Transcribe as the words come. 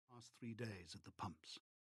last 3 days at the pumps.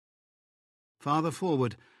 Farther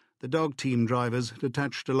forward, the dog team drivers had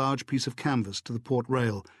attached a large piece of canvas to the port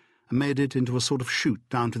rail and made it into a sort of chute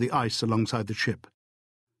down to the ice alongside the ship.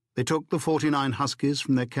 They took the 49 huskies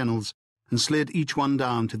from their kennels and slid each one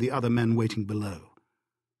down to the other men waiting below.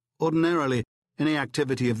 Ordinarily, any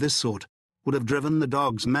activity of this sort would have driven the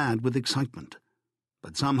dogs mad with excitement,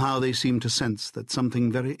 but somehow they seemed to sense that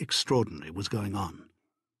something very extraordinary was going on.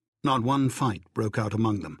 Not one fight broke out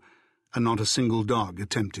among them, and not a single dog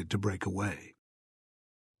attempted to break away.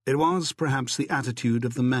 It was perhaps the attitude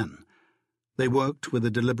of the men. They worked with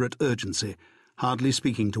a deliberate urgency, hardly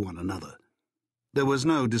speaking to one another. There was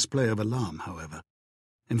no display of alarm, however.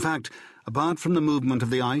 In fact, apart from the movement of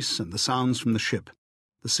the ice and the sounds from the ship,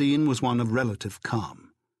 the scene was one of relative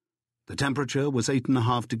calm. The temperature was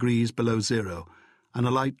 8.5 degrees below zero, and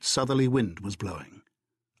a light southerly wind was blowing.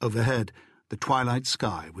 Overhead, the twilight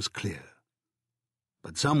sky was clear.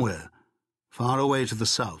 But somewhere, far away to the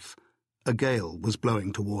south, a gale was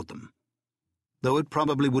blowing toward them. Though it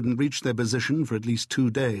probably wouldn't reach their position for at least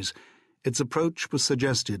 2 days, its approach was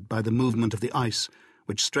suggested by the movement of the ice,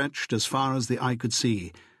 which stretched as far as the eye could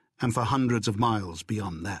see, and for hundreds of miles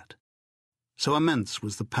beyond that. So immense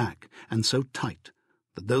was the pack, and so tight,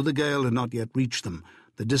 that though the gale had not yet reached them,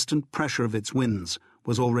 the distant pressure of its winds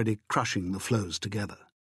was already crushing the floes together.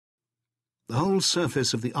 The whole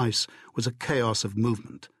surface of the ice was a chaos of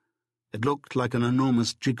movement. It looked like an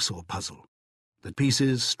enormous jigsaw puzzle, the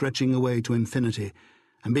pieces stretching away to infinity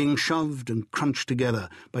and being shoved and crunched together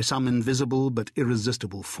by some invisible but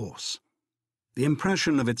irresistible force. The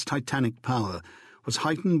impression of its titanic power was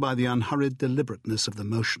heightened by the unhurried deliberateness of the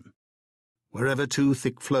motion. Wherever two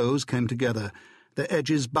thick floes came together, their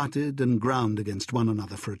edges butted and ground against one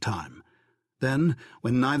another for a time. Then,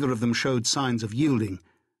 when neither of them showed signs of yielding,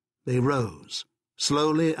 they rose,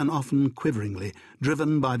 slowly and often quiveringly,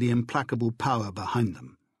 driven by the implacable power behind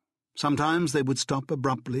them. Sometimes they would stop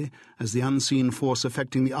abruptly as the unseen force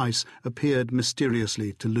affecting the ice appeared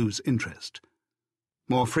mysteriously to lose interest.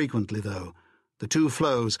 More frequently, though, the two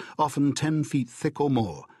floes, often 10 feet thick or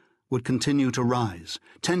more, would continue to rise,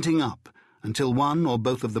 tenting up until one or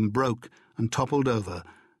both of them broke and toppled over,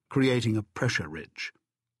 creating a pressure ridge.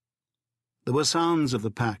 There were sounds of the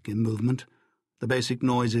pack in movement, the basic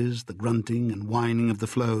noises, the grunting and whining of the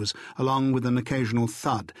floes, along with an occasional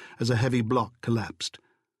thud as a heavy block collapsed.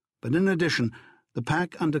 But in addition, the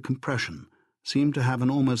pack under compression seemed to have an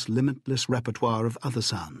almost limitless repertoire of other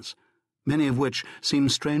sounds, many of which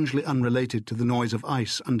seemed strangely unrelated to the noise of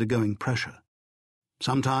ice undergoing pressure.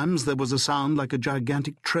 Sometimes there was a sound like a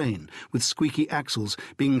gigantic train with squeaky axles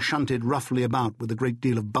being shunted roughly about with a great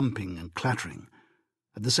deal of bumping and clattering.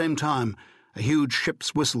 At the same time, a huge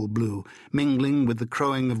ship's whistle blew, mingling with the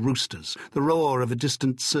crowing of roosters, the roar of a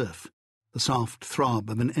distant surf, the soft throb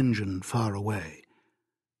of an engine far away,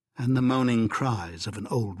 and the moaning cries of an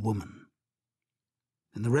old woman.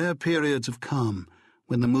 In the rare periods of calm,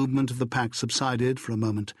 when the movement of the pack subsided for a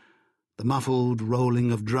moment, the muffled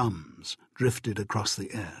rolling of drums drifted across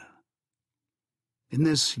the air. In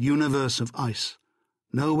this universe of ice,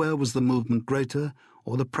 nowhere was the movement greater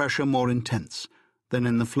or the pressure more intense than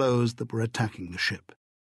in the floes that were attacking the ship.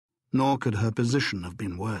 Nor could her position have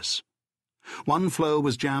been worse. One floe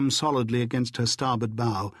was jammed solidly against her starboard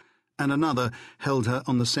bow, and another held her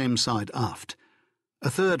on the same side aft. A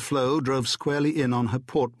third floe drove squarely in on her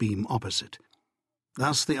port beam opposite.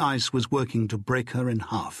 Thus the ice was working to break her in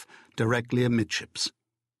half, directly amidships.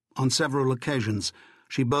 On several occasions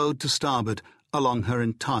she bowed to starboard along her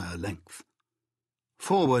entire length.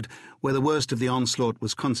 Forward, where the worst of the onslaught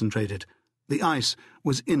was concentrated, the ice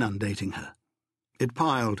was inundating her. It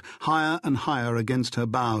piled higher and higher against her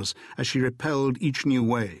bows as she repelled each new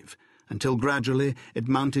wave, until gradually it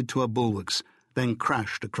mounted to her bulwarks, then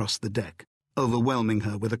crashed across the deck, overwhelming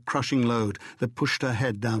her with a crushing load that pushed her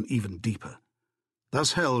head down even deeper.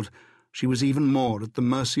 Thus held, she was even more at the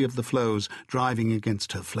mercy of the floes driving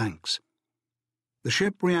against her flanks. The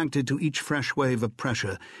ship reacted to each fresh wave of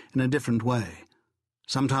pressure in a different way.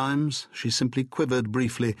 Sometimes she simply quivered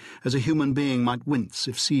briefly, as a human being might wince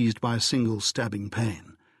if seized by a single stabbing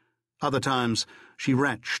pain. Other times she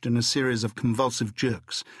retched in a series of convulsive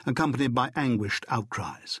jerks, accompanied by anguished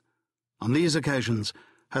outcries. On these occasions,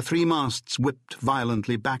 her 3 masts whipped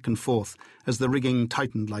violently back and forth as the rigging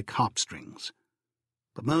tightened like harp-strings.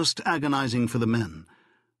 But most agonizing for the men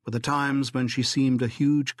were the times when she seemed a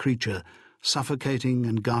huge creature, suffocating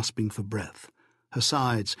and gasping for breath, her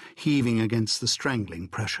sides heaving against the strangling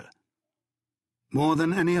pressure. More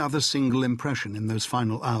than any other single impression in those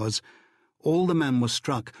final hours, all the men were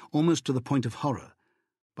struck, almost to the point of horror,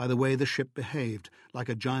 by the way the ship behaved like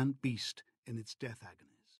a giant beast in its death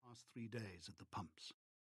agonies. last 3 days at the pumps.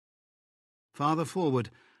 Farther forward,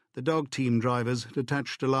 the dog team drivers had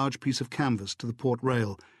attached a large piece of canvas to the port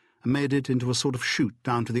rail and made it into a sort of chute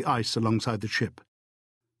down to the ice alongside the ship.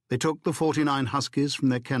 They took the 49 huskies from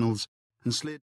their kennels and slid